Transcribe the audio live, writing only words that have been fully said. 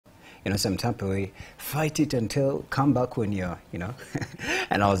some type of way, fight it until come back when you're,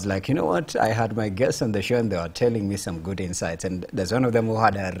 And I was like, you know what? I had my guests on the show and they were telling me some good insights. And there's one of them who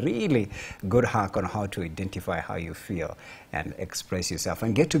had a really good hack on how to identify how you feel and express yourself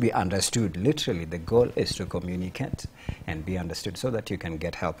and get to be understood. Literally, the goal is to communicate and be understood so that you can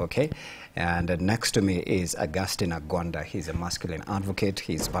get help, okay? And next to me is Augustine Agwanda. He's a masculine advocate.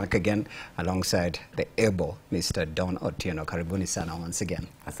 He's back again alongside the able Mr. Don Otieno. Karibuni sana once again.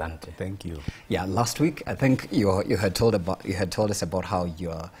 Asante. Thank you. Yeah, last week I think you had told us about how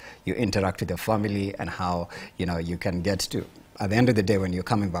you interact with your family and how you can get to, at the end of the day, when you're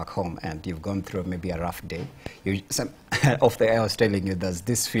coming back home and you've gone through maybe a rough day, off the air I was telling you there's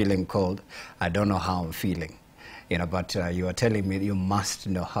this feeling called, I don't know how I'm feeling, but you are telling me you must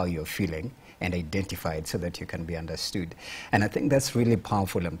know how you're feeling and identify it so that you can be understood. And I think that's really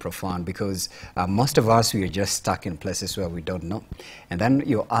powerful and profound because most of us, we are just stuck in places where we don't know. And then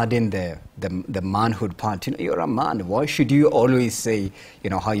you add in the manhood part. You're a man. Why should you always say,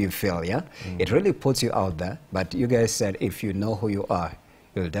 how you feel, yeah? It really puts you out there. But you guys said if you know who you are,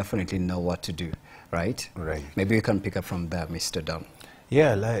 you'll definitely know what to do, right? Right. Maybe you can pick up from there, Mr. Don.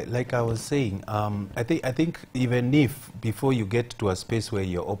 Yeah, like I was saying, I think even if before you get to a space where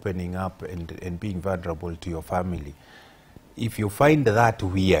you're opening up and being vulnerable to your family, if you find that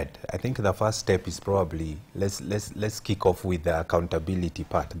weird, I think the first step is probably let's kick off with the accountability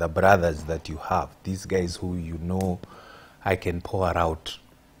part. The brothers that you have, these guys who I can pour out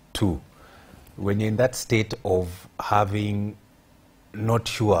to. When you're in that state of having not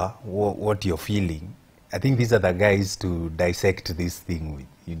sure what you're feeling, I think these are the guys to dissect this thing with,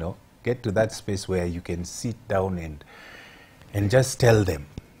 Get to that space where you can sit down and just tell them,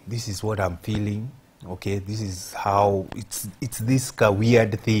 this is what I'm feeling, okay, this is how, it's this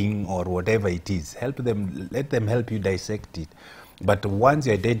weird thing or whatever it is. Help them, let them help you dissect it. But once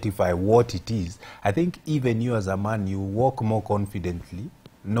you identify what it is, I think even you as a man, you walk more confidently,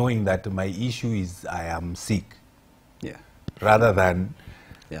 knowing that my issue is I am sick. Yeah. Rather than...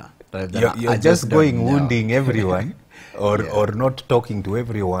 Yeah. You're just going wounding everyone or not talking to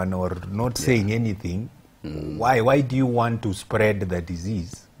everyone or not saying anything. Why do you want to spread the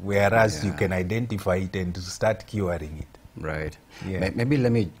disease whereas you can identify it and start curing it? Right. Yeah. Maybe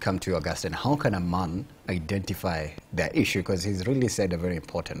let me come to you, Augustine. How can a man identify the issue? Because he's really said a very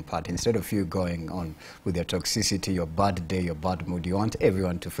important part. Instead of you going on with your toxicity, your bad day, your bad mood, you want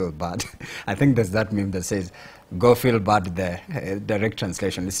everyone to feel bad. I think there's that meme that says, go feel bad there, direct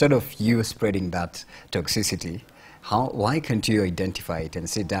translation. Instead of you spreading that toxicity, why can't you identify it and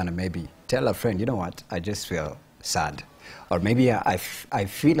sit down and maybe tell a friend, you know what, I just feel sad. Or maybe I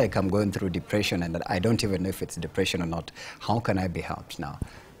feel like I'm going through depression and that I don't even know if it's depression or not. How can I be helped now?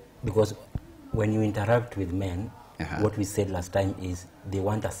 Because when you interact with men, what we said last time is they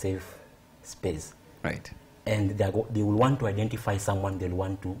want a safe space. Right. And they will want to identify someone they'll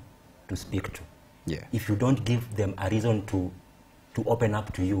want to speak to. Yeah. If you don't give them a reason to open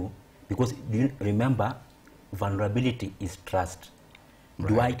up to you, because do you remember, vulnerability is trust. Right.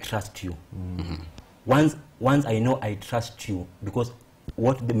 Do I trust you? Mm-hmm. Once I know I trust you, because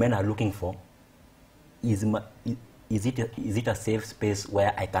what the men are looking for is it a safe space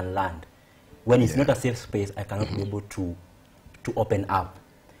where I can land. When it's not a safe space, I cannot be able to open up.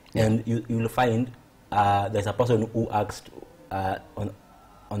 And you'll find there's a person who asked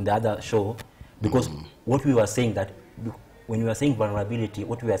on the other show, because what we were saying, that when we were saying vulnerability,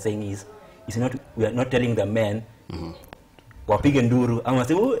 what we were saying is we are not telling the men wapige nduru. I'm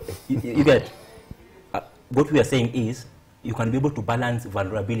saying, oh, you get. What we are saying is you can be able to balance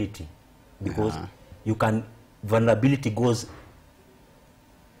vulnerability, because vulnerability goes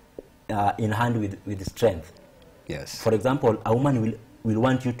in hand with strength. Yes. For example, a woman will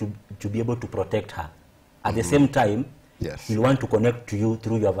want you to be able to protect her. At the same time, he'll want to connect to you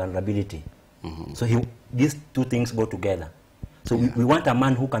through your vulnerability. So these two things go together. So we want a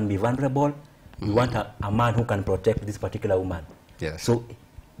man who can be vulnerable. We want a man who can protect this particular woman. Yes. So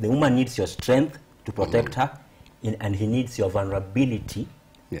the woman needs your strength to protect her, and he needs your vulnerability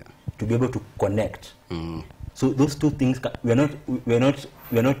to be able to connect. So those two things, we're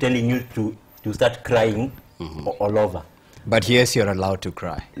not telling you to start crying all over. But yes, you're allowed to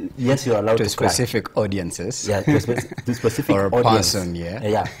cry. Yes, you're allowed to cry. To specific audiences. Yeah, to specific or a audience. person,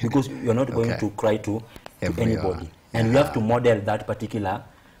 Yeah, because you're not going to cry to anybody. And we have to model that particular...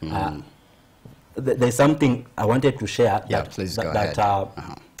 there's something I wanted to share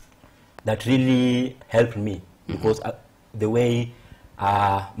that really helped me, because the way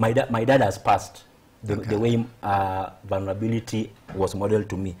my dad has passed, the way vulnerability was modeled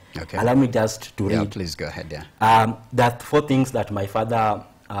to me. Okay. Allow me just to read. Please go ahead. Yeah. There are 4 things that my father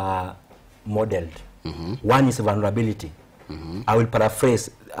modeled. One is vulnerability. I will paraphrase.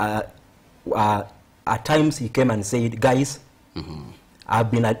 At times he came and said, guys, I've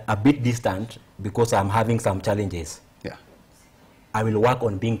been a bit distant because I'm having some challenges. Yeah. I will work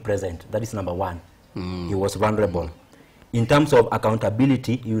on being present. That is number one. He was vulnerable. In terms of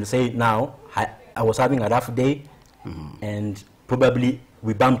accountability, he will say, now, I was having a rough day, and probably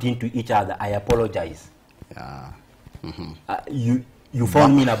we bumped into each other. I apologize. Yeah. You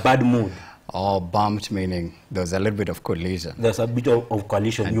found me in a bad mood. Oh, bumped meaning there's a little bit of collision. There's a bit of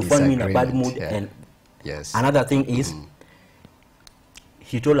collision. And you found me in a bad mood. Yeah. And yes. Another thing is,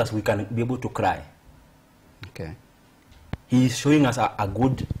 he told us we can be able to cry. Okay. He's showing us a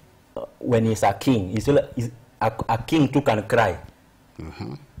good, when he's a king. He's a king too can cry.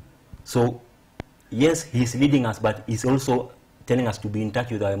 So, yes, he's leading us, but he's also telling us to be in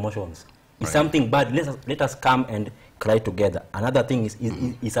touch with our emotions. If something bad, let us come and cry together. Another thing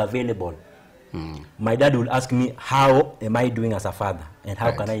is available. My dad will ask me, how am I doing as a father, and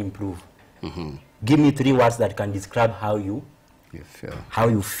how can I improve? Give me 3 words that can describe how you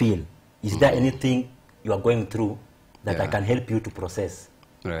feel. Is there anything you are going through that I can help you to process?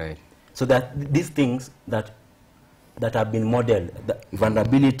 Right. So that these things that have been modeled, the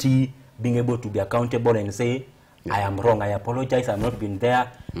vulnerability, being able to be accountable and say, I am wrong, I apologize, I've not been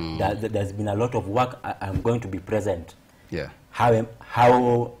there, there's been a lot of work, I'm going to be present. Yeah. How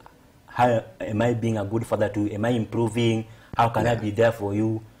am I being a good father to you? Am I improving? How can I be there for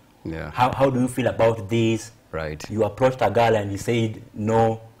you? Yeah. How do you feel about this? Right. You approached a girl and he said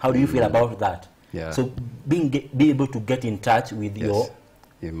no. How do you feel about that? Yeah. So be able to get in touch with your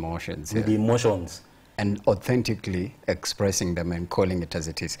emotions. With the emotions. And authentically expressing them and calling it as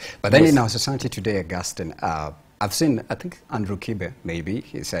it is. But then in our society today, Augustine, I've seen, I think Andrew Kibe, maybe,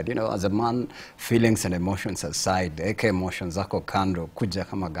 he said, you know, as a man, feelings and emotions aside, eke emotions zako kando, kuja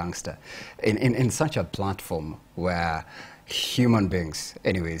kama gangster. In such a platform where human beings,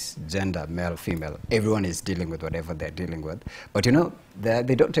 anyways, gender, male, female, everyone is dealing with whatever they're dealing with. But, you know,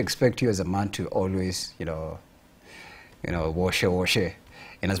 they don't expect you as a man to always, you know, washe.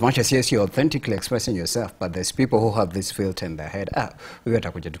 In as much as, yes, you're authentically expressing yourself, but there's people who have this filter in their head. In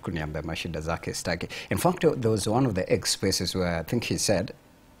fact, there was one of the X spaces where I think he said,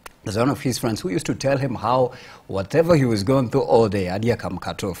 there's one of his friends who used to tell him how whatever he was going through all day, adia come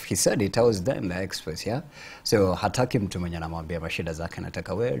cut off. He said it, I was there in the X space, yeah? So hataki mtu mwenye anamwambia mashida zake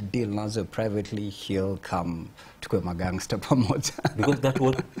nataka wewe deal nazo privately, he'll come tukue magangster pamoja. Because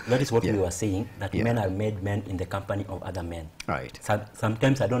that is what we were saying, that men are made men in the company of other men. Right.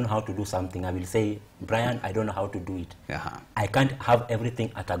 Sometimes I don't know how to do something. I will say, Brian, I don't know how to do it. I can't have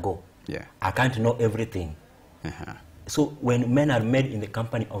everything at a go. Yeah. I can't know everything. So when men are made in the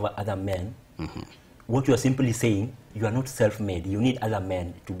company of other men, what you are simply saying, you are not self-made. You need other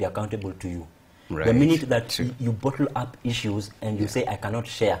men to be accountable to you. Right. The minute that you bottle up issues and you say, I cannot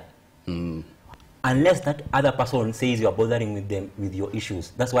share, unless that other person says you are bothering with them with your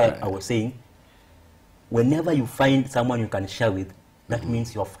issues. That's why I was saying, whenever you find someone you can share with, that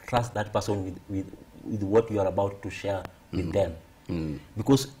means you have trust that person with what you are about to share with them.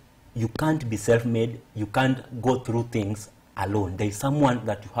 Because you can't be self-made, you can't go through things alone. There is someone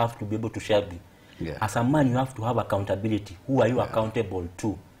that you have to be able to share with. As a man, you have to have accountability. Who are you accountable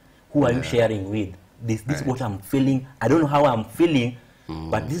to? Who are you sharing with? This is what I'm feeling. I don't know how I'm feeling,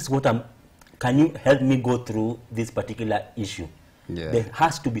 but this is what can you help me go through this particular issue? There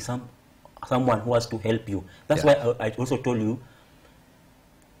has to be someone who has to help you. That's why I also told you,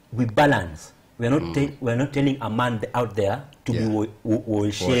 we balance. We're not telling a man out there to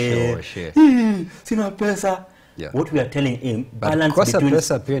be share. Sina pesa. What we are telling him, balance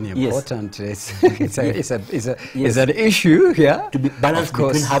between important. It's an issue here. To be balanced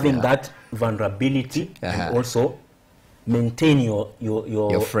between having that vulnerability and also maintain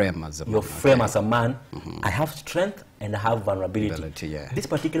your frame as a man. I have strength and I have vulnerability. This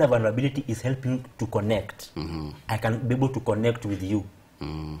particular vulnerability is helping to connect. I can be able to connect with you.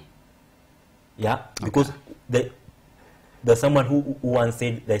 Because there's someone who once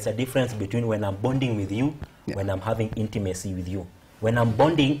said there's a difference between when I'm bonding with you, when I'm having intimacy with you. When I'm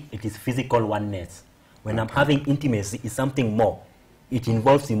bonding, it is physical oneness. When I'm having intimacy, it's something more. It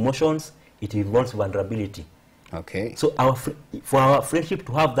involves emotions, it involves vulnerability. So for our friendship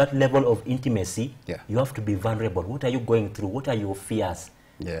to have that level of intimacy, you have to be vulnerable. What are you going through? What are your fears?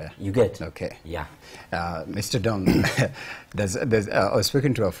 You get? Mr. Dom, I was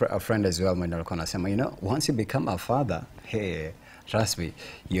speaking to a friend as well, you know, once you become a father, hey, trust me,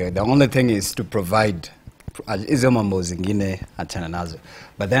 the only thing is to provide. But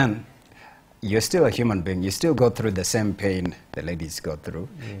then, you're still a human being. You still go through the same pain the ladies go through.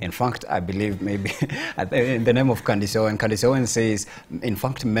 In fact, I believe maybe in the name of Candice Owen says, in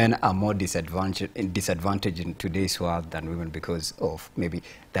fact, men are more disadvantaged in today's world than women because of maybe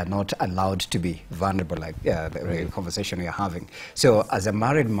they're not allowed to be vulnerable, like the conversation we are having. So as a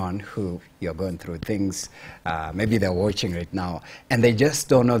married man who you're going through things, maybe they're watching right now, and they just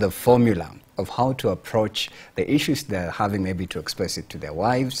don't know the formula of how to approach the issues they're having, maybe to express it to their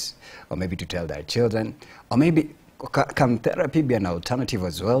wives, or maybe to tell their children, or maybe can therapy be an alternative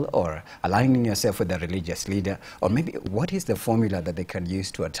as well, or aligning yourself with a religious leader, or maybe what is the formula that they can use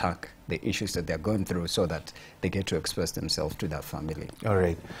to attack the issues that they're going through so that they get to express themselves to their family? All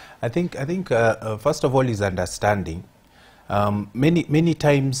right. I think first of all is understanding. Many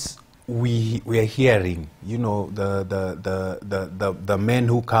times we are hearing, you know, the men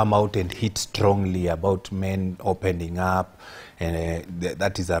who come out and hit strongly about men opening up, and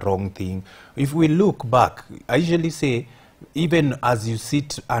that is a wrong thing. If we look back, I usually say, even as you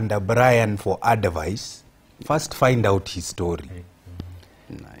sit under Brian for advice, first find out his story.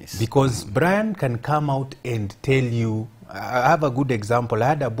 Nice. Because Brian can come out and tell you, I have a good example. I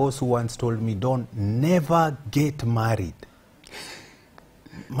had a boss who once told me, never get married.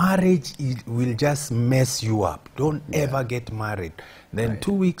 Marriage will just mess you up. Don't ever get married. Then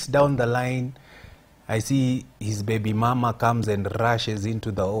 2 weeks down the line, I see his baby mama comes and rushes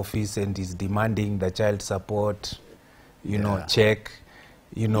into the office and is demanding the child support, you know, check,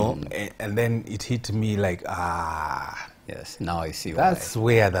 you know, and then it hit me like, Yes, now I see that's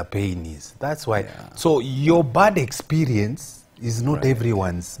where the pain is. That's why. So your bad experience is not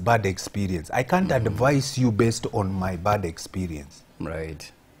everyone's bad experience. I can't advise you based on my bad experience. Right.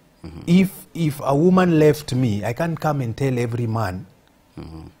 If a woman left me, I can't come and tell every man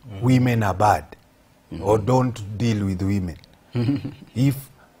women are bad or don't deal with women. If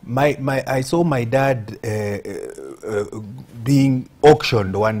I saw my dad being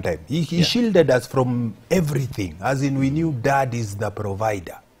auctioned one time. He shielded us from everything, as in we knew dad is the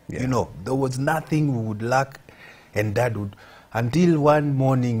provider. You know, there was nothing we would lack, and dad would, until one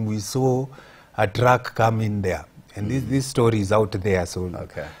morning we saw a truck come in there. And this story is out there, so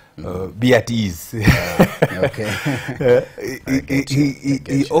be at ease. He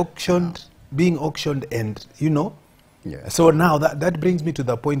auctioned, being auctioned, and you know. So now that brings me to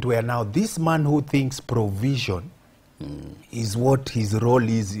the point where now this man who thinks provision is what his role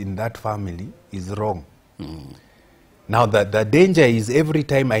is in that family is wrong. Now the danger is every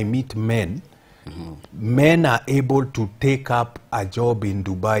time I meet men, men are able to take up a job in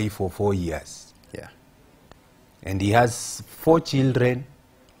Dubai for 4 years. And he has 4 children,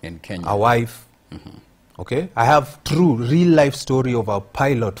 in Kenya, a wife. Okay, I have true real life story of a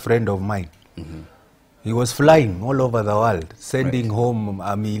pilot friend of mine. He was flying all over the world, sending home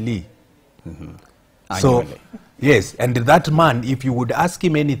a mealie. So, yes, and that man, if you would ask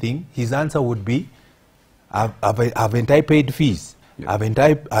him anything, his answer would be, haven't I paid fees?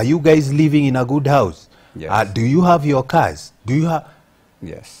 Are you guys living in a good house? Do you have your cars? Do you have...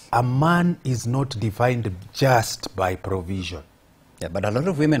 A man is not defined just by provision. But a lot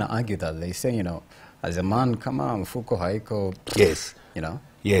of women argue that. They say, you know, as a man, kama mfuko haiko. You know.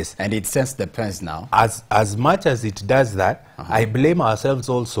 And it just depends now. As much as it does that, I blame ourselves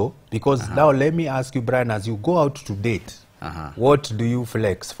also, because now let me ask you, Brian, as you go out to date, what do you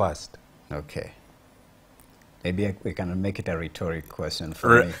flex first? Okay. Maybe we can make it a rhetoric question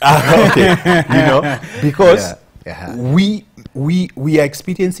for me. You know, because we are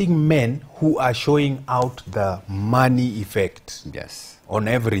experiencing men who are showing out the money effect on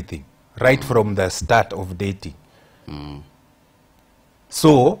everything, right from the start of dating.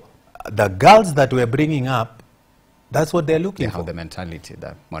 So the girls that we're bringing up, that's what they're looking for. The mentality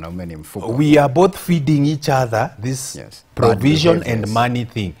that we are both feeding each other this provision and money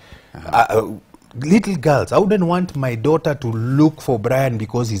thing. Little girls, I wouldn't want my daughter to look for Brian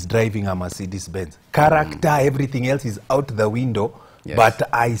because he's driving a Mercedes-Benz. Character, everything else is out the window. But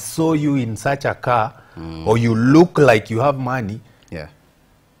I saw you in such a car, or you look like you have money.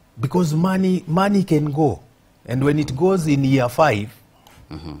 Because money can go. And when it goes in year 5,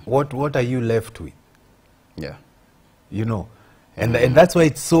 what are you left with? You know, and that's why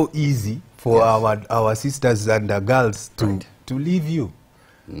it's so easy for our sisters and the girls to leave you.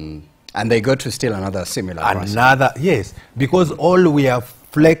 And they go to still another similar process. Because all we are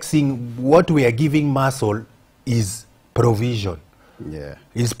flexing, what we are giving muscle is provision.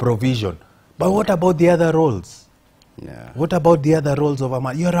 Is provision. But what about the other roles? What about the other roles of a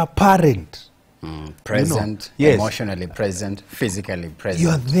man? You're a parent. Present, emotionally present, physically present.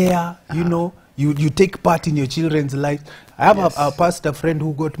 You're there, you know, You take part in your children's lives. I have Yes. a pastor friend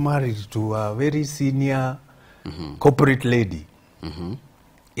who got married to a very senior corporate lady. And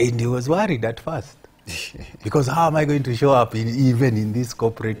he was worried at first. Because how am I going to show up even in these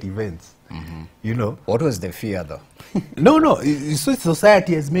corporate events? You know? What was the fear, though? No. So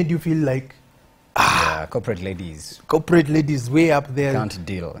society has made you feel like Yeah, corporate ladies corporate ladies way up there. can't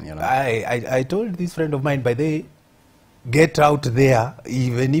deal, you know. I told this friend of mine, by the way, get out there,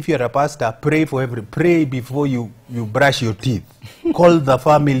 even if you're a pastor, pray before you brush your teeth. Call the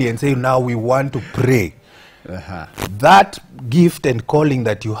family and say, now we want to pray. That gift and calling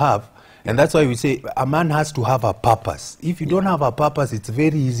that you have, and that's why we say a man has to have a purpose. If you don't have a purpose, it's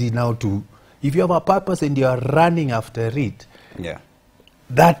very easy now to, if you have a purpose and you are running after it, Yeah.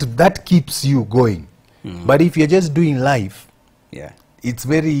 that keeps you going. But if you're just doing life, Yeah. it's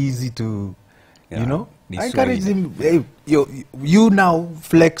very easy to, Yeah, you know, be I encourage swayed. him, hey, you now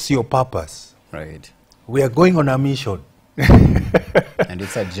flex your purpose. Right. We are going on a mission. And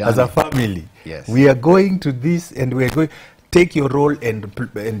it's a journey. As a family. Yes. We are going to this, and we are going, take your role and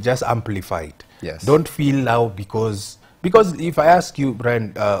just amplify it. Yes. Don't feel now because if I ask you,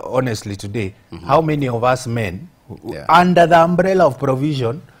 Brian, honestly today, how many of us men, Yeah. under the umbrella of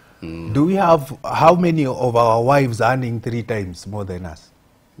provision, do we have, how many of our wives earning 3 times more than us?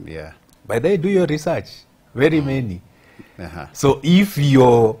 Yeah. By the way, do your research. Very many. Uh-huh. So if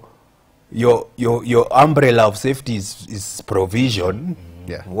your umbrella of safety is provision,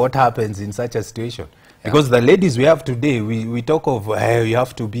 Yeah. what happens in such a situation? Because the ladies we have today, we talk of you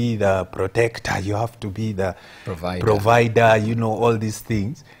have to be the protector, you have to be the provider, you know, all these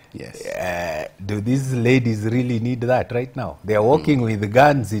things. Yes. Do these ladies really need that right now? They are walking with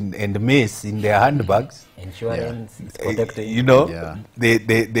guns and mace in their handbags. Insurance is protecting. You know, Yeah.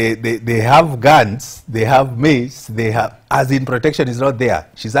 they have guns, they have mace, they have, as in protection is not there.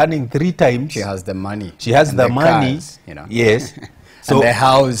 She's earning 3 times. She has the money. She has and the money, cars, you know. yes. And the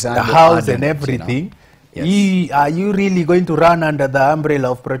house and the the house and ornaments, you know. everything. Yes. Are you really going to run under the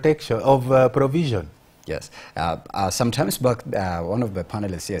umbrella of protection, of provision? Yes. Sometimes back, one of the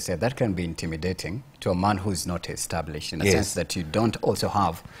panelists here said that can be intimidating to a man who's not established, in a Yes. sense that you don't also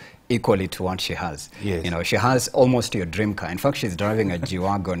have equally to what she has. Yes. You know, she has almost your dream car. In fact, she's driving a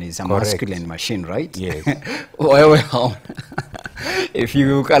G-Wagon. It's a Correct. masculine machine, right? Yes. Well, if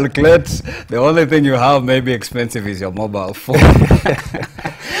you calculate, the only thing you have maybe expensive is your mobile phone.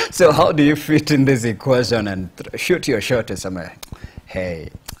 So how do you fit in this equation and shoot your shot at somewhere? Hey,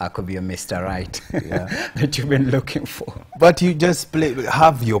 I could be a Mr. Right that you've been looking for. But you just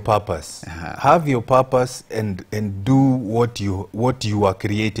have your purpose. Have your purpose and do what you are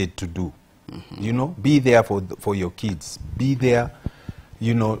created to do. You know, be there for your kids. Be there,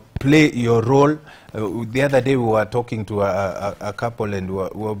 you know, play your role. The other day we were talking to a couple, and we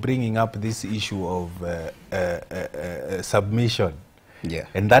were bringing up this issue of submission. Yeah,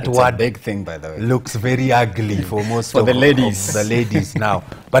 and that it's word a big thing, by the way. Looks very ugly for most For of the ladies. of the ladies now.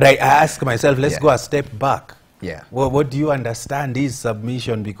 But I ask myself, let's go a step back. Yeah. Well, what do you understand is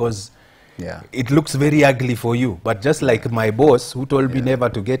submission? Because Yeah. it looks very ugly for you. But just like my boss who told me never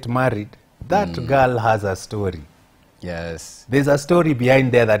to get married, that girl has a story. Yes. There's a story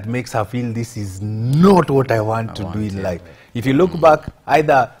behind there that makes her feel this is not what I want to do in life. If you look back,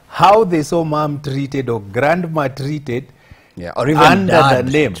 either how they saw mom treated or grandma treated, Yeah, or even under dad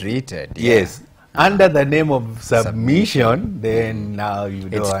the name treated. Yes, under the name of submission, then now you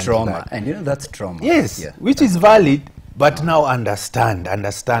don't It's want trauma. that. And you know, that's trauma. Yes, Yeah. which is valid, but now understand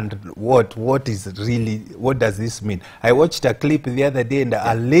what is really, what does this mean? I watched a clip the other day, and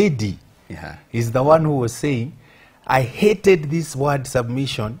a lady is the one who was saying, I hated this word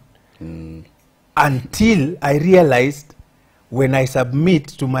submission until I realized when I submit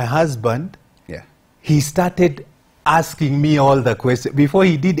to my husband, he started asking me all the questions. Before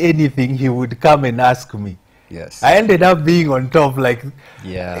he did anything, he would come and ask me. Yes. I ended up being on top, like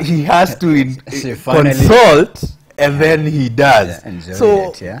he has to consult, and then he does.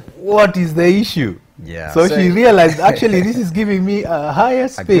 So what is the issue? Yeah. So she realized, actually, this is giving me a higher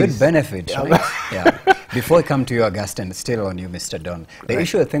space. A good benefit, right? Yeah. Before I come to you, Augustine, still on you, Mr. Don. The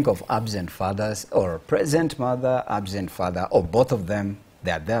issue, I think, of absent fathers or present mother, absent father, or both of them, they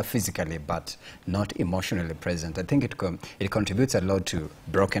are there physically but not emotionally present. I think it contributes a lot to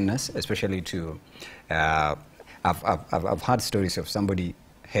brokenness, especially to, I've heard stories of somebody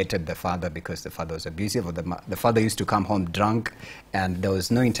hated the father because the father was abusive, or the father used to come home drunk and there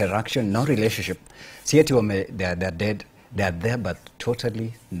was no interaction, no relationship. See, they're dead, they're there but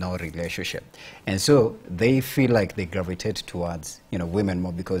totally no relationship. And so they feel like they gravitate towards, you know, women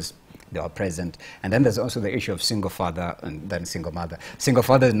more because they are present. And then there's also the issue of single father and then single mother. Single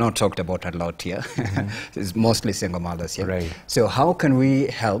father is not talked about a lot here. It's mostly single mothers here. Right. So how can we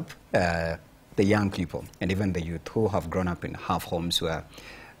help the young people and even the youth who have grown up in half homes where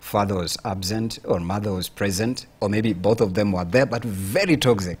father was absent or mother was present, or maybe both of them were there but very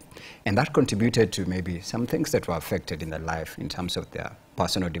toxic, and that contributed to maybe some things that were affected in their life in terms of their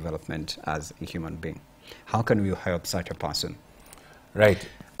personal development as a human being? How can we help such a person? Right.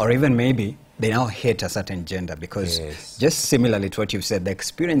 Or even maybe they now hate a certain gender because just similarly to what you've said, the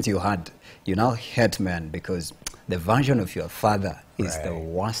experience you had, you now hate men because the version of your father is the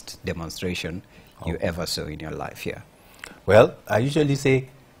worst demonstration you ever saw in your life here. Well, I usually say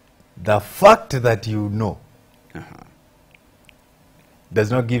the fact that you know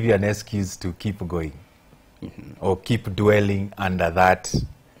does not give you an excuse to keep going or keep dwelling under that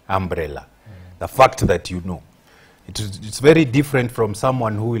umbrella. The fact that you know. It's very different from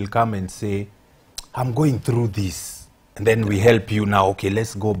someone who will come and say, I'm going through this. And then we help you now. Okay,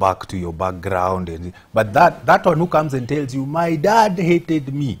 let's go back to your background. But that one who comes and tells you, my dad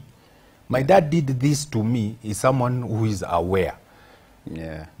hated me. My dad did this to me, is someone who is aware.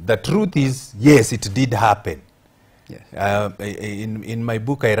 Yeah. The truth is, yes, it did happen. Yes. In my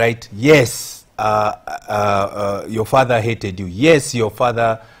book, I write, yes, your father hated you. Yes, your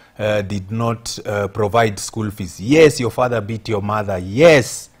father did not provide school fees. Yes, your father beat your mother.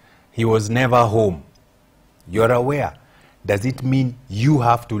 Yes, he was never home. You're aware. Does it mean you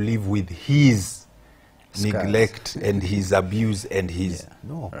have to live with his neglect and his abuse and his...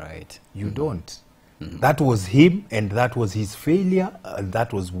 No, right. You don't. That was him, and that was his failure, and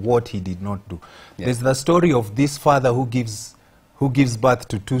that was what he did not do. There's the story of this father who gives birth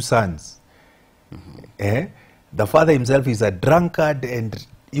to 2 sons. The father himself is a drunkard, and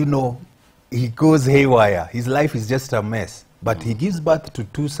you know, he goes haywire. His life is just a mess. But he gives birth to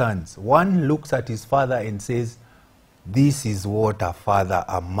 2 sons. One looks at his father and says, this is what a father,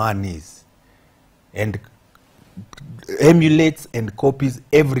 a man is. And emulates and copies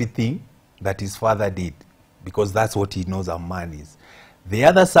everything that his father did, because that's what he knows a man is. The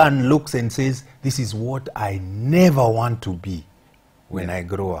other son looks and says, this is what I never want to be when I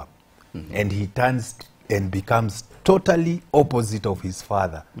grow up. And he turns and becomes totally opposite of his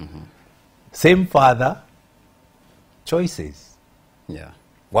father. Same father, choices. Yeah.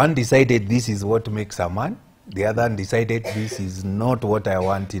 One decided this is what makes a man. The other decided this is not what I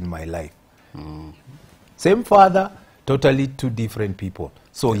want in my life. Same father, totally 2 different people.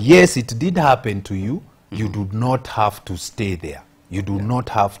 So yes, it did happen to you. You do not have to stay there. You do not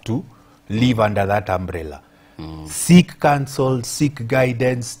have to live under that umbrella. Seek counsel, seek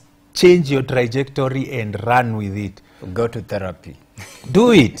guidance, change your trajectory and run with it. Go to therapy.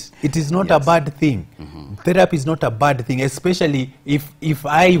 Do it. It is not a bad thing. Therapy is not a bad thing, especially if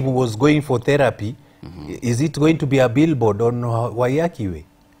I was going for therapy, is it going to be a billboard on Waiyaki Way?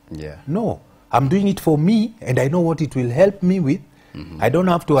 Yeah. No. I'm doing it for me, and I know what it will help me with. I don't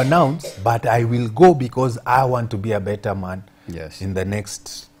have to announce, but I will go because I want to be a better man in the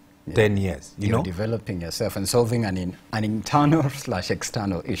next 10 years. You're developing yourself and solving an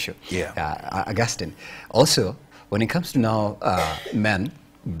internal/external issue. Augustine. Also, when it comes to now men,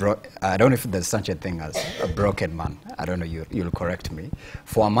 I don't know if there's such a thing as a broken man. I don't know, you'll correct me.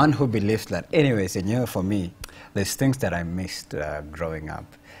 For a man who believes that, anyways, for me, there's things that I missed growing up.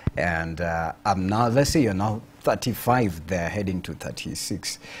 And I'm now, let's say you're now 35, they're heading to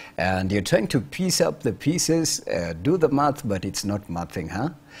 36. And you're trying to piece up the pieces, do the math, but it's not mathing, huh?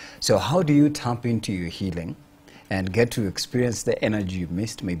 So how do you tap into your healing and get to experience the energy you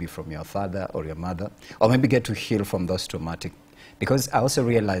missed, maybe from your father or your mother, or maybe get to heal from those traumatic? Because I also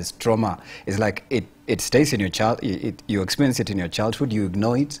realize trauma is like it stays in your child. You experience it in your childhood, you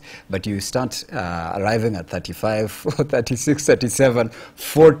ignore it, but you start arriving at 35, 36, 37,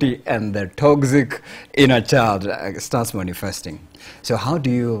 40, and the toxic inner child starts manifesting. So how do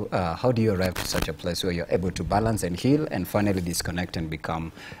you arrive to such a place where you're able to balance and heal and finally disconnect and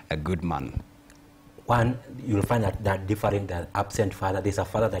become a good man? One, you'll find that different, that absent father. There's a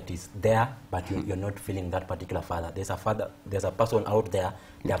father that is there, but you're not feeling that particular father. There's a person out there,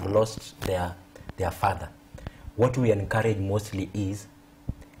 they have lost their father. What we encourage mostly is,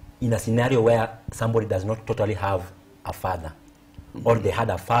 in a scenario where somebody does not totally have a father, or they had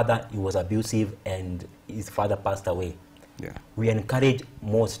a father, he was abusive, and his father passed away. Yeah. We encourage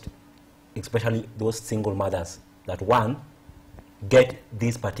most, especially those single mothers, that one, get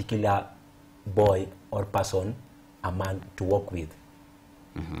this particular boy or person, a man, to work with,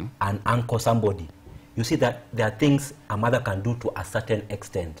 and anchor somebody. You see that there are things a mother can do to a certain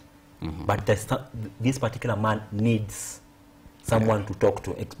extent, but this particular man needs someone to talk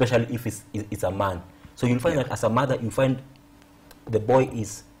to, especially if it's a man. So you'll find that as a mother, you find the boy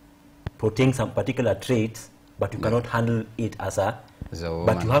is portraying some particular traits, but you cannot handle it as a woman,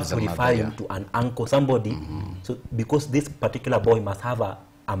 but you have to refer him to an uncle, somebody. So because this particular boy must have a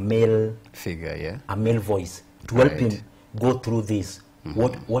male figure, a male voice to help him go through this.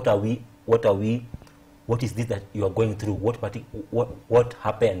 What is this that you are going through? What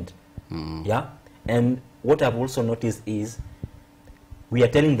happened? Yeah. And what I've also noticed is we are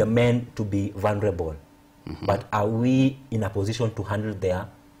telling the men to be vulnerable, but are we in a position to handle their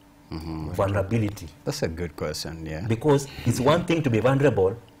vulnerability? That's a good question, yeah. Because it's one thing to be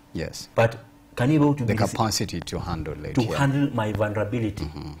vulnerable, yes, but can you be able to the capacity to handle it, handle my vulnerability?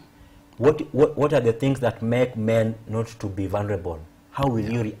 What are the things that make men not to be vulnerable? How will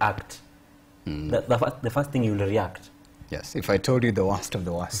you react? The first thing you will react. Yes, if I told you the worst of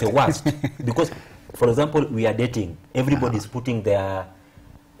the worst. The worst. Because, for example, we are dating. Everybody is putting their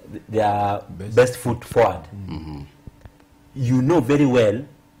best foot forward. You know very well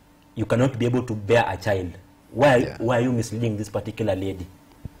you cannot be able to bear a child. Why are you misleading this particular lady?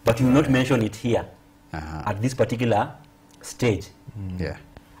 But you will not mention it here at this particular stage. Yeah.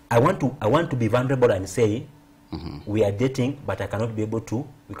 I want to be vulnerable and say we are dating, but I cannot be able to.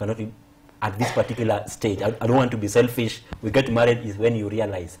 We cannot be at this particular stage. I don't want to be selfish. We get married is when you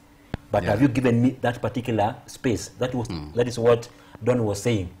realize. But have you given me that particular space? That is what Don was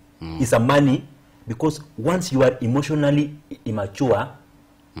saying. It's a money, because once you are emotionally immature,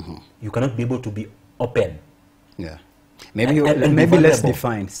 you cannot be able to be open. Yeah. Maybe maybe let's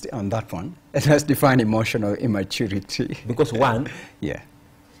define on that one. Let's define emotional immaturity. Because one,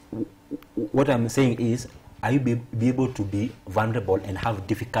 what I'm saying is, are you be able to be vulnerable and have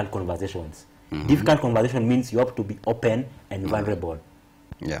difficult conversations? Difficult conversation means you have to be open and vulnerable.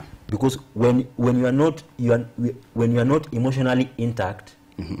 Yeah. Because when you are not emotionally intact,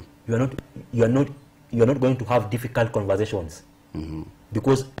 you are not going to have difficult conversations.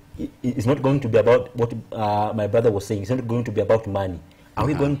 Because it's not going to be about what my brother was saying. It's not going to be about money. Are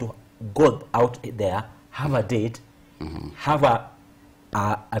we going to go out there, have a date, have a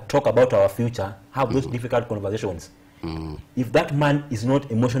talk about our future, have those difficult conversations? If that man is not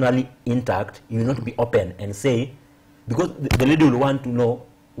emotionally intact, you will not be open and say, because the lady will want to know,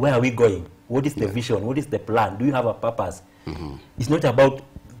 where are we going? What is the vision? What is the plan? Do you have a purpose? It's not about,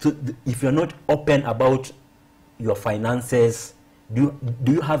 if you're not open about your finances, do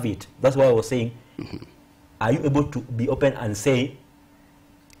you have it? That's why I was saying, are you able to be open and say,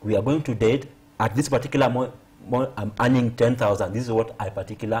 we are going to date, at this particular month, I'm earning 10,000, this is what I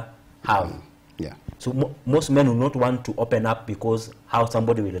particular have. So most men will not want to open up because how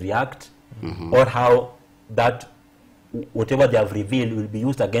somebody will react, or how that whatever they have revealed will be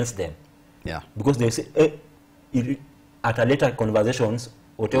used against them. Because they say, at a later conversations,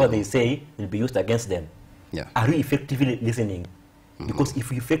 whatever they say will be used against them. Are we effectively listening? Because if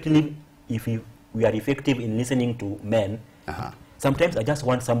we are effective in listening to men, sometimes I just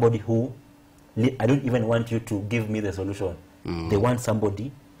want somebody who, I don't even want you to give me the solution. They want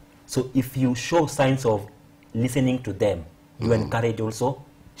somebody. So if you show signs of listening to them, you encourage also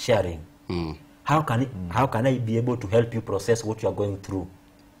sharing. How can I be able to help you process what you are going through?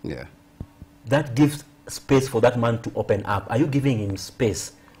 That gives space for that man to open up. Are you giving him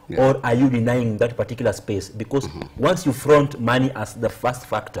space? Or are you denying that particular space? Because once you front money as the first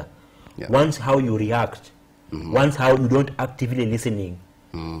factor, once how you react, once how you don't actively listening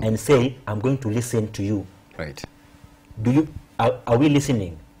and say, I'm going to listen to you. Are we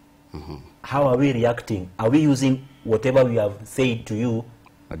listening? How are we reacting? Are we using whatever we have said to you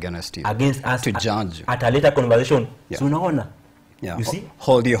against us to judge at a later conversation? So unaona, you see,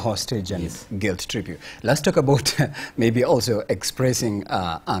 hold you hostage and guilt trip you. Let's talk about maybe also expressing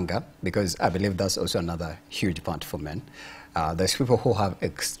anger, because I believe that's also another huge part for men. There's people who have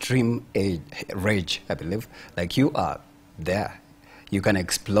extreme rage, I believe. Like you are there, you can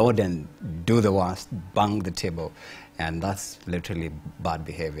explode and do the worst, bang the table, and that's literally bad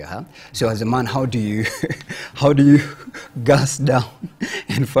behavior. So as a man, how do you gas down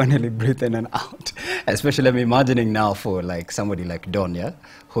and finally breathe in and out? Especially I'm imagining now for like somebody like Don,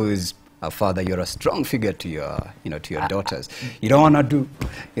 who is a father. You're a strong figure to your to your daughters. You don't want to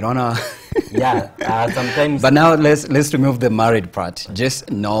sometimes. But now let's remove the married part. Just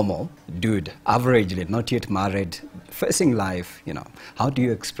normal dude, averagely not yet married, facing life. How do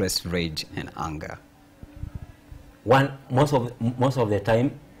you express rage and anger? Most of the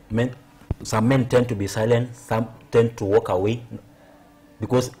time, some men tend to be silent, some tend to walk away,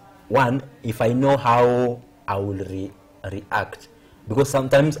 because if I know how I will react, because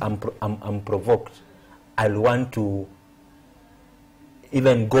sometimes I'm provoked, I'll want to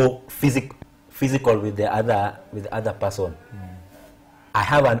even go physical with the other person, I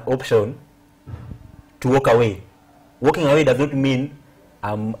have an option to walk away. Walking away does not mean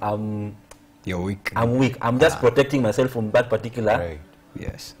you're weak. I'm weak. I'm just protecting myself from that particular. Right.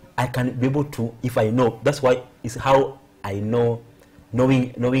 Yes. I can be able to, if I know. That's why it's how I know,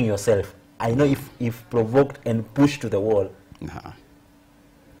 knowing yourself. I know if provoked and pushed to the wall.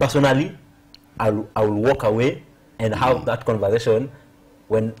 Personally, I will walk away and have that conversation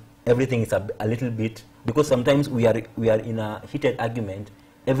when everything is a little bit, because sometimes we are in a heated argument.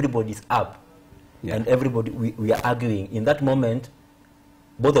 Everybody's up, and everybody we are arguing. In that moment,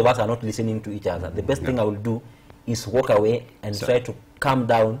 both of us are not listening to each other. The best thing I will do is walk away and try to calm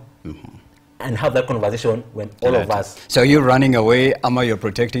down and have that conversation when all of us. So you're running away, Ama, you're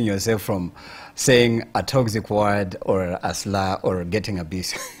protecting yourself from saying a toxic word or a slur or getting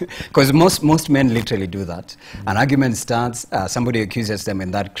abuse. Because most men literally do that. An argument starts, somebody accuses them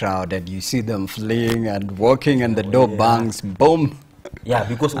in that crowd, and you see them fleeing and walking, and the door bangs, boom. Yeah,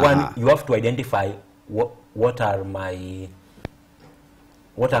 because one, you have to identify what are my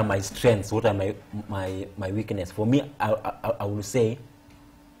strengths, what are my weakness. For me, I will say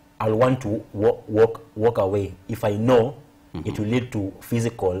I'll want to walk away if I know it will lead to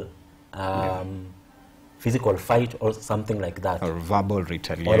physical fight or something like that, or verbal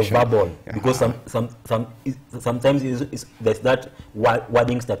retaliation, or verbal, because sometimes there's that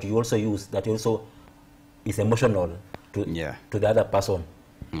wordings that you also use that also is emotional to the other person.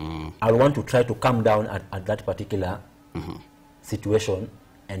 I'll want to try to calm down at that particular situation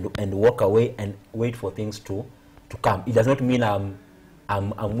and walk away and wait for things to come. It does not mean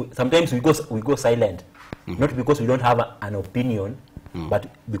sometimes we go silent, not because we don't have an opinion, but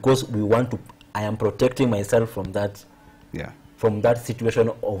because we want to. I am protecting myself from that, from that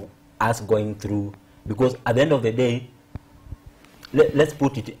situation of us going through. Because at the end of the day, let's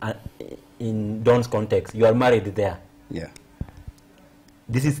put it in Don's context. You are married there. Yeah.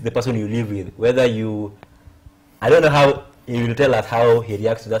 This is the person you live with. Whether you, I don't know how he will tell us how he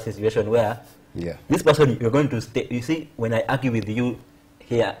reacts to that situation where this person you're going to stay. You see, when I argue with you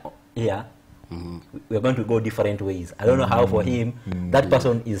here, we're going to go different ways. I don't know how for him that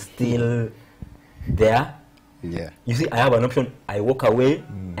person is still there. You see, I have an option. I walk away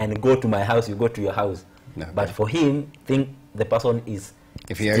and go to my house. You go to your house. But for him, think the person is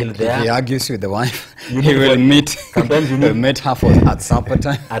still there. If he argues with the wife, he will meet. Sometimes you meet her at supper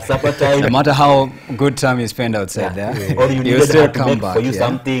time. At supper time, no matter how good time you spend outside there, or you need still to make for you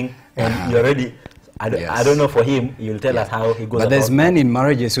something, and you're ready. I don't know for him, you'll tell us how he goes. But there's men in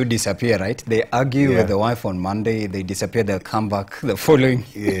marriages who disappear, right? They argue with the wife on Monday, they disappear, they'll come back the following.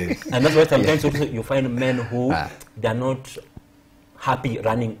 And that's why sometimes also you find men who they're not happy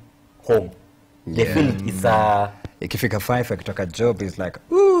running home. They feel it's a... Ikifika 5 akitoka job is like,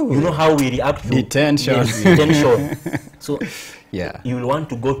 ooh. You know how we react to detention. Detention. So you will want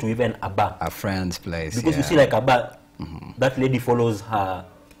to go to even a bar. A friend's place. Because you see like a bar, that lady follows her,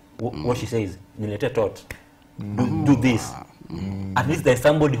 what she says, nilete tot, do this. At least there's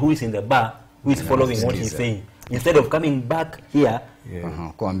somebody who is in the bar who is following what he's saying. Instead of coming back here,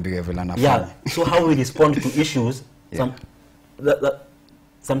 so how we respond to issues,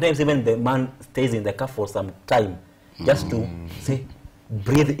 sometimes even the man stays in the car for some time just to say,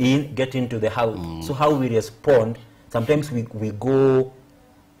 breathe in, get into the house. So how we respond, sometimes we go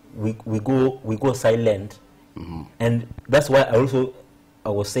silent. And that's why I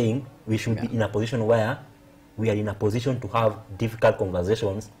was saying we should be in a position where we are in a position to have difficult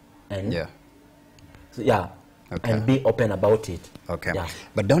conversations and and be open about it.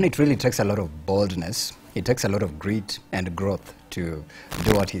 But don't it really takes a lot of boldness? It takes a lot of grit and growth to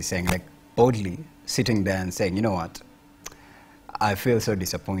do what he's saying, like boldly sitting there and saying, you know what, I feel so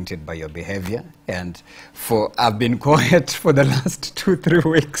disappointed by your behavior, and I've been quiet for the last 2-3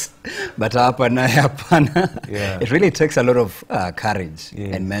 weeks, but it really takes a lot of courage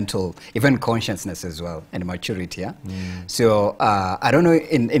and mental, even consciousness as well, and maturity. So I don't know,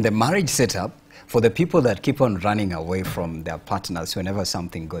 in the marriage setup, for the people that keep on running away from their partners whenever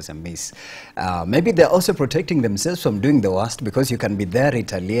something goes amiss, maybe they're also protecting themselves from doing the worst, because you can be there,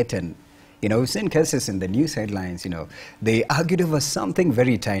 retaliate, and we've seen cases in the news headlines, they argued over something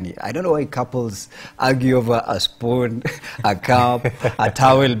very tiny. I don't know why couples argue over a spoon, a cup, a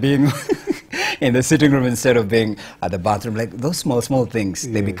towel being in the sitting room instead of being at the bathroom. Like those small things,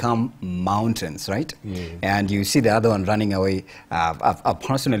 they become mountains, right? And you see the other one running away. I've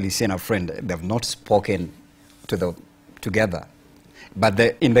personally seen a friend, they've not spoken together. But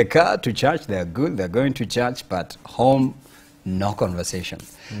in the car to church, they're good, they're going to church, but home, no conversation.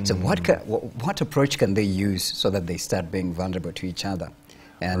 So what approach can they use so that they start being vulnerable to each other?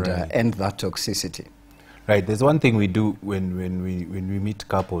 and end that toxicity. Right. There's one thing we do when we meet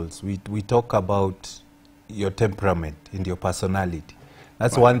couples. We talk about your temperament and your personality.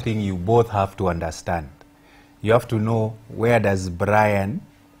 That's one thing you both have to understand. You have to know, where does Brian,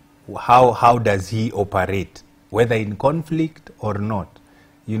 how does he operate, whether in conflict or not,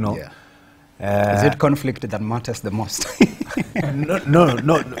 you know. Is it conflict that matters the most?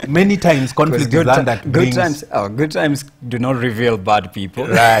 No. Many times conflict is one that brings... Good times do not reveal bad people.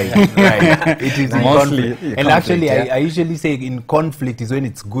 Right. It is mostly conflict. And actually, I usually say in conflict is when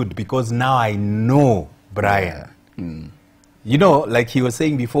it's good, because now I know Brian. You know, like he was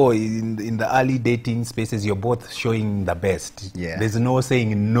saying before, in the early dating spaces, you're both showing the best. There's no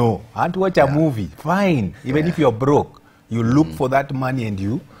saying no. I want to watch a movie. Fine. Even if you're broke, you look for that money and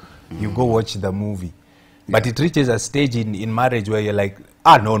you go watch the movie. But it reaches a stage in marriage where you're like,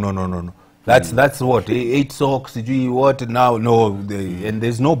 no. That's what, 8 socks, what now? No, and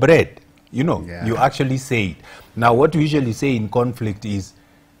there's no bread. You know, you actually say it. Now, what we usually say in conflict is,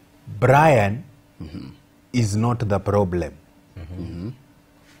 Brian is not the problem.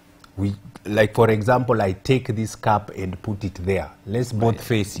 We, like, for example, I take this cup and put it there. Let's both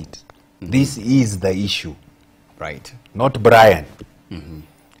face it. This is the issue. Right. Not Brian.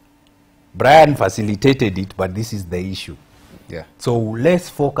 Brian facilitated it, but this is the issue. So let's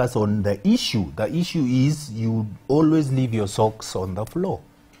focus on the issue. The issue is you always leave your socks on the floor.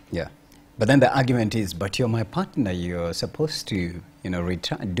 But then the argument is, but you're my partner, you're supposed to,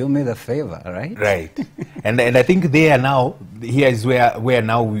 return, do me the favor, right? Right. and I think here is where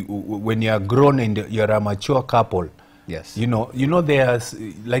now when you're grown and you're a mature couple, you know there's,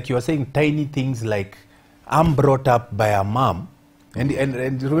 like you were saying, tiny things like, I'm brought up by a mom,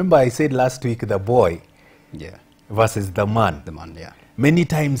 and remember I said last week, the boy versus the man. Many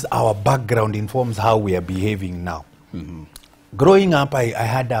times our background informs how we are behaving now. Growing up, I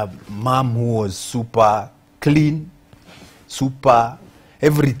had a mom who was super clean, super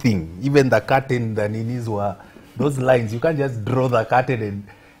everything. Even the curtain, the ninis were, those lines, you can't just draw the curtain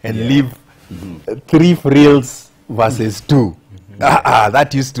and leave 3 frills versus 2.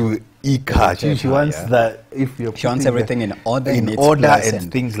 That used to eke her. She wants she wants everything in order, and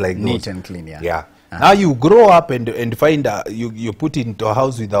things like neat those. and clean. Now you grow up and find you put into a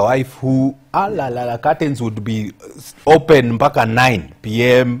house with a wife who curtains would be open mpaka 9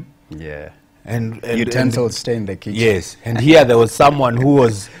 p.m. And utensils stay in the kitchen. Yes, and here there was someone who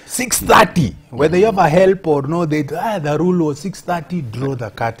was 6:30. Whether you have a help or no, the rule was 6:30. Draw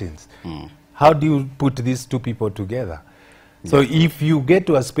the curtains. How do you put these 2 people together? So if you get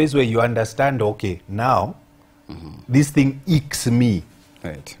to a space where you understand, okay, now this thing icks me.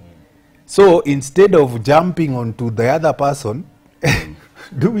 So instead of jumping onto the other person,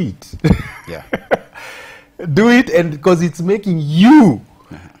 do it. Do it, and because it's making you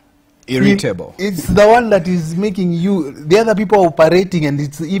irritable. It's the one that is making you, the other people are operating, and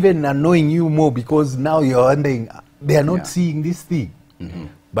it's even annoying you more because now you're wondering, they are not seeing this thing.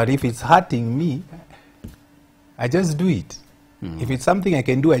 But if it's hurting me, I just do it. If it's something I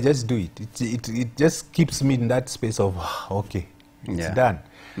can do, I just do it. It just keeps me in that space of, okay, it's done.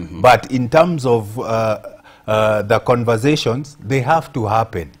 But in terms of the conversations, they have to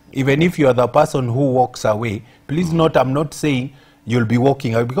happen. Even if you're the person who walks away, please note, I'm not saying you'll be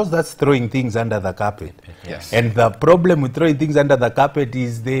walking away, because that's throwing things under the carpet. And the problem with throwing things under the carpet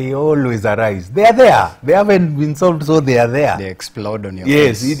is they always arise. They are there. They haven't been solved, so they are there. They explode on your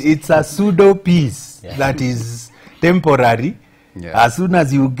face. face. It's a pseudo peace that is temporary. As soon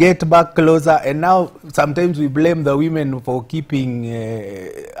as you get back closer, and now sometimes we blame the women for keeping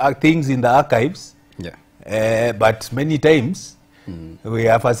things in the archives, but many times we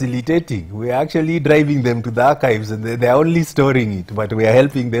are facilitating. We are actually driving them to the archives, and they are only storing it, but we are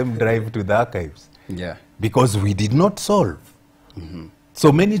helping them drive to the archives. Because we did not solve.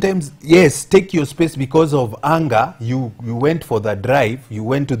 So many times, yes, take your space because of anger. You went for the drive, you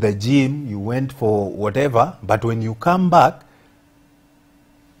went to the gym, you went for whatever, but when you come back,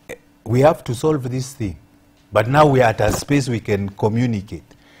 we have to solve this thing. But now we are at a space we can communicate.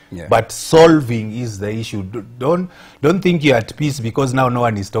 But solving is the issue. Don't think you're at peace because now no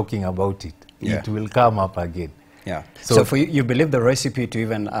one is talking about it. It will come up again. So for you believe the recipe to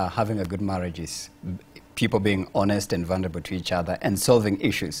even having a good marriage is people being honest and vulnerable to each other and solving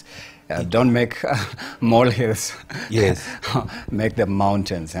issues. Don't make molehills. Make them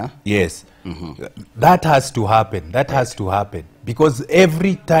mountains. That has to happen. That has to happen. Because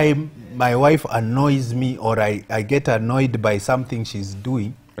every time my wife annoys me or I get annoyed by something she's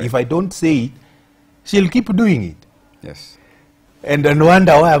doing, if I don't say it, she'll keep doing it. And then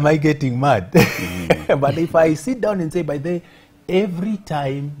wonder, why am I getting mad? But if I sit down and say, by the way, every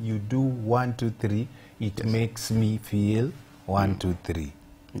time you do 1, 2, 3, it makes me feel 1, 2, 3.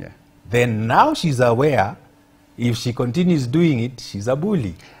 Yeah. Then now she's aware, if she continues doing it, she's a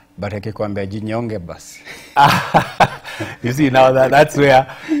bully. But akikwambia jinyonge basi. You see, now that's where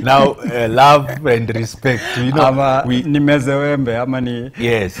now love and respect, you know, Ama nimezewembe ama ni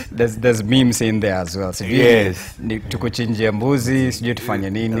yes, there's memes in there as well. Sijui yes, ni tukuchinjie mbuzi, sijui tufanye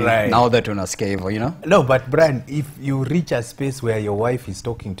nini. Right. Now that unasikia hivyo, you know. No, but Brian, if you reach a space where your wife is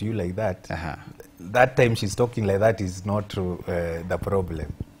talking to you like that, that time she's talking like that is not the problem.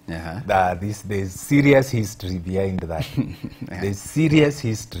 There's serious history behind that. There's serious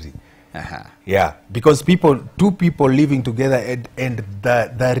history. Yeah, because two people living together, and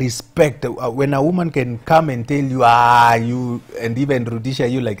the respect, when a woman can come and tell you, you, and even Rudisha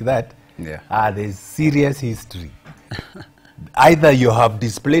you like that, there's serious history. Either you have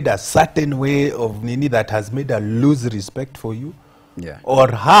displayed a certain way of Nini that has made her lose respect for you, or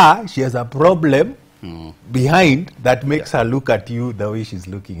she has a problem behind that makes her look at you the way she's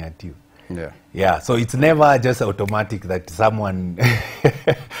looking at you. Yeah, so it's never just automatic that someone,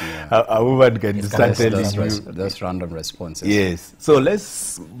 a woman can start telling you. Those random responses. Yes, so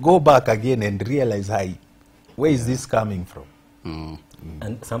let's go back again and realize, where is this coming from?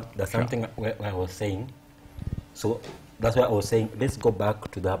 And there's something where I was saying, so that's why I was saying, let's go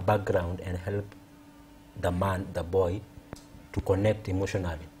back to the background and help the man, the boy, to connect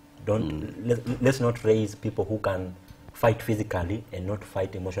emotionally. Let's not raise people who can fight physically and not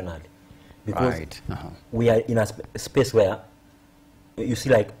fight emotionally. Because we are in a space where you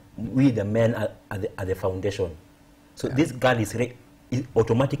see, like, we the men are the foundation. So this girl is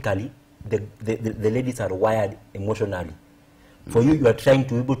automatically, the ladies are wired emotionally. For you are trying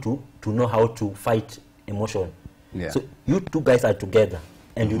to be able to know how to fight emotion. So you two guys are together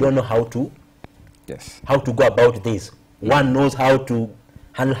and you don't know how to go about this. One knows how to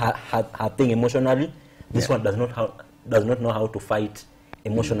handle her thing emotionally. This one does not know how to fight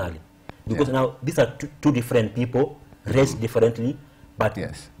emotionally. Because now these are two different people, raised differently, but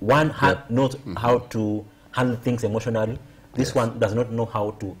one knows how to handle things emotionally. This one does not know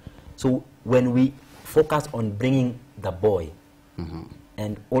how to. So when we focus on bringing the boy,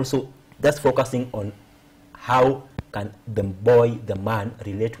 and also that's focusing on how can the boy, the man,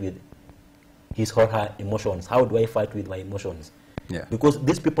 relate with his or her emotions. How do I fight with my emotions? Because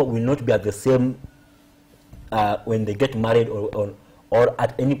these people will not be at the same when they get married or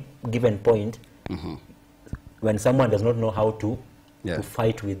at any given point, when someone does not know how to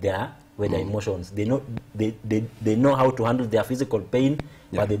fight with their emotions. They know how to handle their physical pain,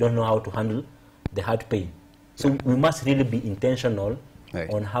 but they don't know how to handle the heart pain. So we must really be intentional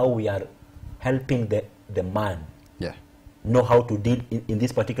on how we are helping the man know how to deal in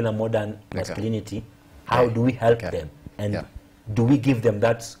this particular modern masculinity. How do we help them? And do we give them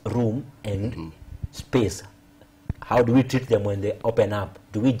that room and space? How do we treat them when they open up?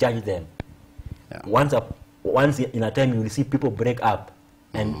 Do we judge them? Once in a time, you will see people break up,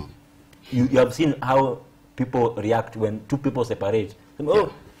 and you have seen how people react when two people separate.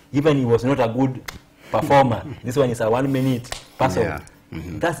 Even he was not a good performer. This one is a 1 minute person.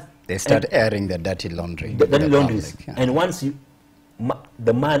 They start airing the dirty laundry. The dirty laundries. And once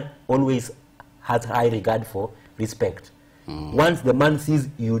the man always has high regard for respect. Once the man sees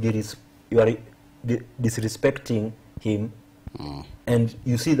you are disrespecting him, and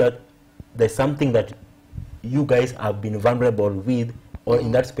you see that there's something that you guys have been vulnerable with, or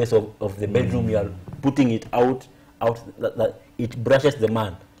in that space of the bedroom, you are putting it out that it brushes the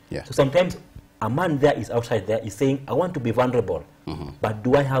man. So sometimes a man there is outside there is saying, I want to be vulnerable, but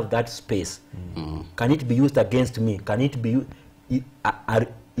do I have that space? Can it be used against me? Can it be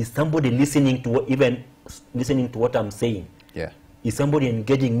is somebody listening to what I'm saying? Is somebody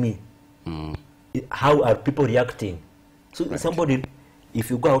engaging me? How are people reacting? So somebody, if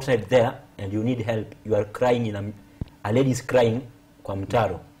you go outside there and you need help, you are crying a lady is crying kwa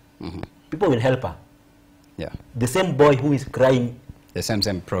mtaro, people will help her. The same boy who is crying, the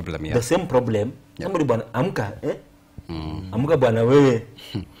same problem, the same problem, somebody bwana amka, amka bwana wewe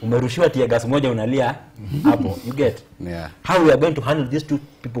umerushiwa tia gas moja unalia hapo, you get. How we are going to handle these two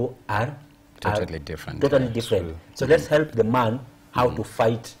people are totally different. Totally different. So let's help the man how to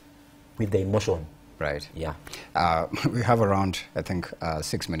fight with the emotion. Right. We have around, I think,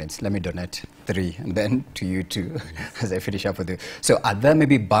 6 minutes. Let me donate 3, and then to you too, as I finish up with you. So are there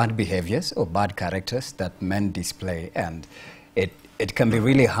maybe bad behaviors or bad characters that men display, and it can be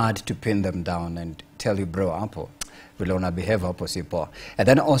really hard to pin them down and tell you, bro, hapo vile una behave hapo si poa. And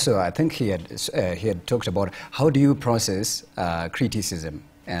then also, I think he had talked about how do you process criticism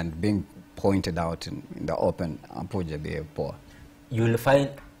and being pointed out in the open, hapo je behave poa. you will find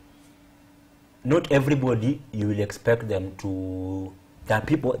not everybody you will expect them to. There are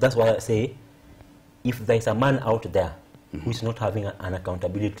people, that's why I say, if there is a man out there who is not having an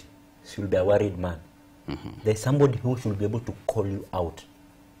accountability, should be a worried man. There's somebody who should be able to call you out,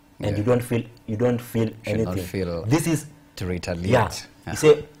 and you don't feel anything. Not feel this is to retaliate. Yeah. You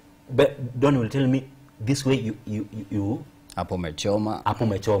say, but Don will tell me this way you Apo mechoma. Apo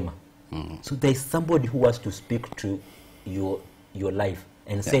mechoma. So there is somebody who wants to speak to your life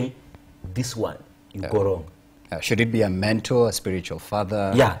and say, this one you go wrong. Should it be a mentor, a spiritual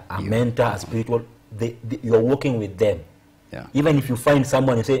father? Yeah, a mentor, a spiritual. You're working with them. Yeah. Even if you find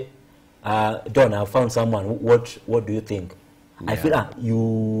someone, you say, Don, I found someone. What do you think? I feel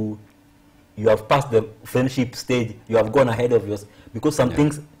you have passed the friendship stage. You have gone ahead of yours, because some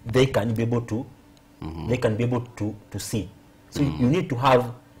things they can be able to see. So you need to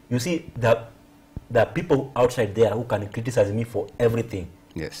have. You see, the people outside there who can criticize me for everything.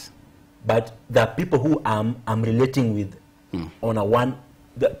 Yes. But the people who I'm relating with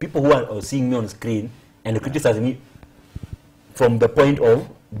the people who are seeing me on screen and criticizing me from the point of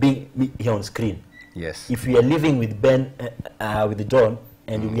being me here on screen. Yes. If we are living with Ben, with John,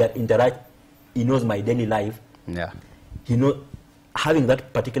 and we are interact, he knows my daily life. Yeah. He know having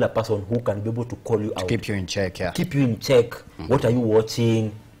that particular person who can be able to call you out. Keep you in check, yeah. Keep you in check. What are you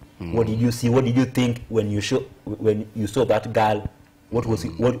watching? What did you see? What did you think when you saw that girl? What was it,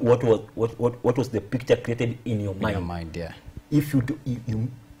 what was the picture created in your mind? In your mind, yeah. If you do,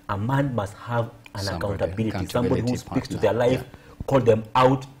 a man must have an accountability. Somebody who speaks to their life, call them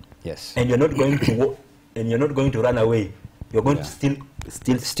out. Yes. And you're not going to run away. You're going to still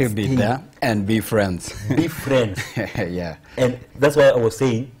be there and be friends. Be friends. Yeah. And that's why I was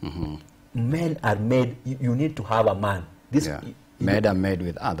saying, men are made. You need to have a man. Men are made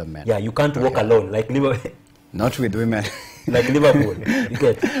with other men. Yeah, you can't walk alone like Liverpool. Not with women. Like Liverpool. You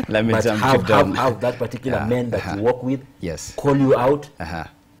get. Let me have that particular man that you work with. Yes. Call you out.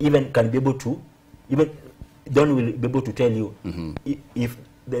 Even can be able to. Even Don will be able to tell you if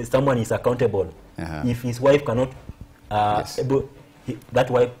there's someone is accountable. If his wife cannot,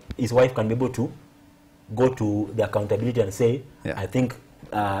 his wife can be able to go to the accountability and say, I think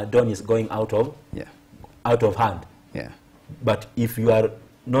Don is going out of hand. Yeah. But if you are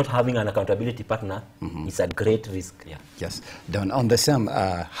not having an accountability partner, it's a great risk. Yeah. Yes. Don, on the same,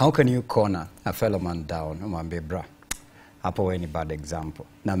 how can you corner a fellow man down? Umwambie bra, hapo we ni bad example.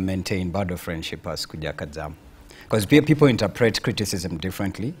 Na maintain bad friendship as kuja kazam. Because people interpret criticism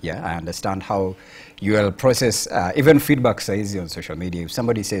differently. Yeah, I understand how you will process even feedback is easy on social media. If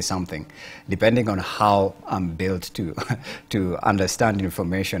somebody says something, depending on how I'm built to understand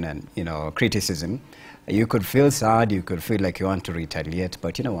information and criticism, you could feel sad, you could feel like you want to retaliate,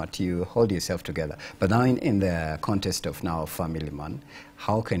 but you know what, you hold yourself together. But now in the context of now family man,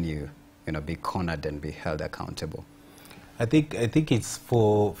 how can you be cornered and be held accountable? I think it's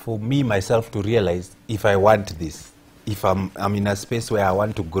for me myself to realize if I want this, if I'm in a space where I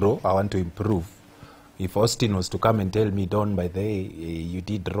want to grow, I want to improve. If Austin was to come and tell me, Don, by the way, you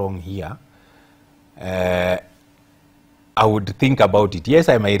did wrong here, I would think about it. Yes,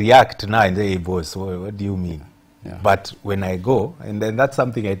 I may react now and say, hey, boss, what do you mean? Yeah. But when I go, and then that's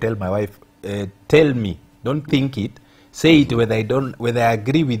something I tell my wife, tell me, don't think it, say it whether I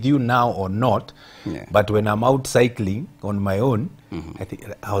agree with you now or not. Yeah. But when I'm out cycling on my own, I think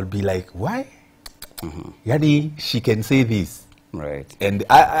I'll be like, why? Yani, she can say this. Right. And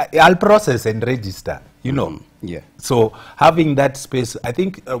I'll process and register, Yeah. So having that space, I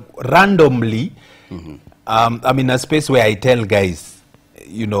think randomly, I'm in a space where I tell guys,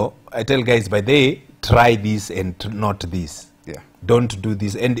 by the way, try this and not this. Yeah. Don't do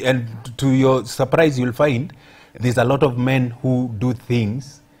this. And to your surprise, you'll find there's a lot of men who do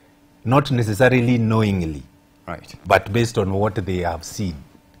things not necessarily knowingly, right, but based on what they have seen.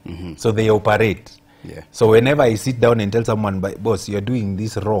 So they operate. Yeah. So whenever I sit down and tell someone, boss, you're doing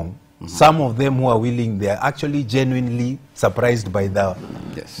this wrong, some of them who are willing, they're actually genuinely surprised by the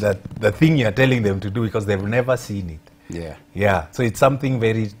thing you're telling them to do because they've never seen it. Yeah. Yeah. So it's something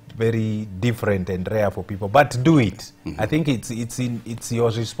very, very different and rare for people. But do it. I think it's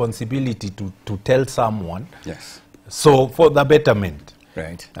your responsibility to tell someone. Yes. So for the betterment.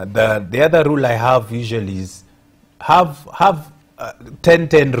 Right. The other rule I have usually is have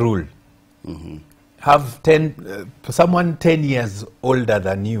 10-10 rule. Have someone 10 years older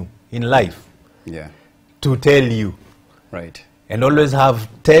than you in life, to tell you, right, and always have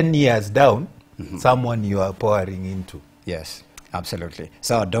 10 years down someone you are pouring into. Yes. Absolutely.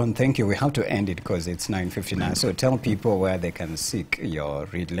 So, Don, thank you. We have to end it because it's 9:59. So, tell people where they can seek your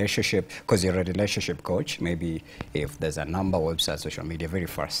relationship, because you're a relationship coach. Maybe if there's a number, website, social media, very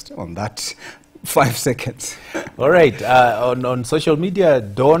fast on that. 5 seconds. All right. On social media,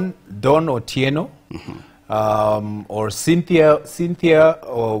 Don Otieno, or Cynthia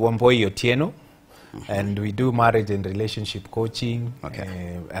or Wamboi Otieno. And we do marriage and relationship coaching,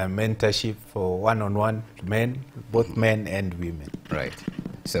 mentorship for one-on-one men, both men and women. Right.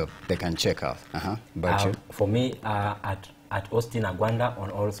 So they can check out. About you? For me, at Austin Agwanda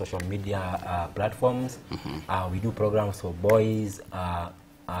on all social media platforms. We do programs for boys,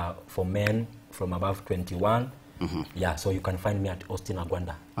 for men from above 21. Yeah, so you can find me at Austin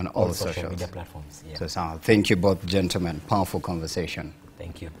Agwanda on all social media platforms. Yeah. So, thank you both, gentlemen. Powerful conversation.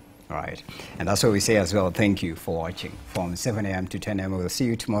 Thank you. All right. And that's what we say as well. Thank you for watching. From 7 a.m. to 10 a.m. We'll see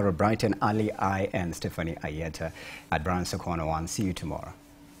you tomorrow. Brighton, Ali, I, and Stephanie Ayeta at Brown Corner 1. See you tomorrow.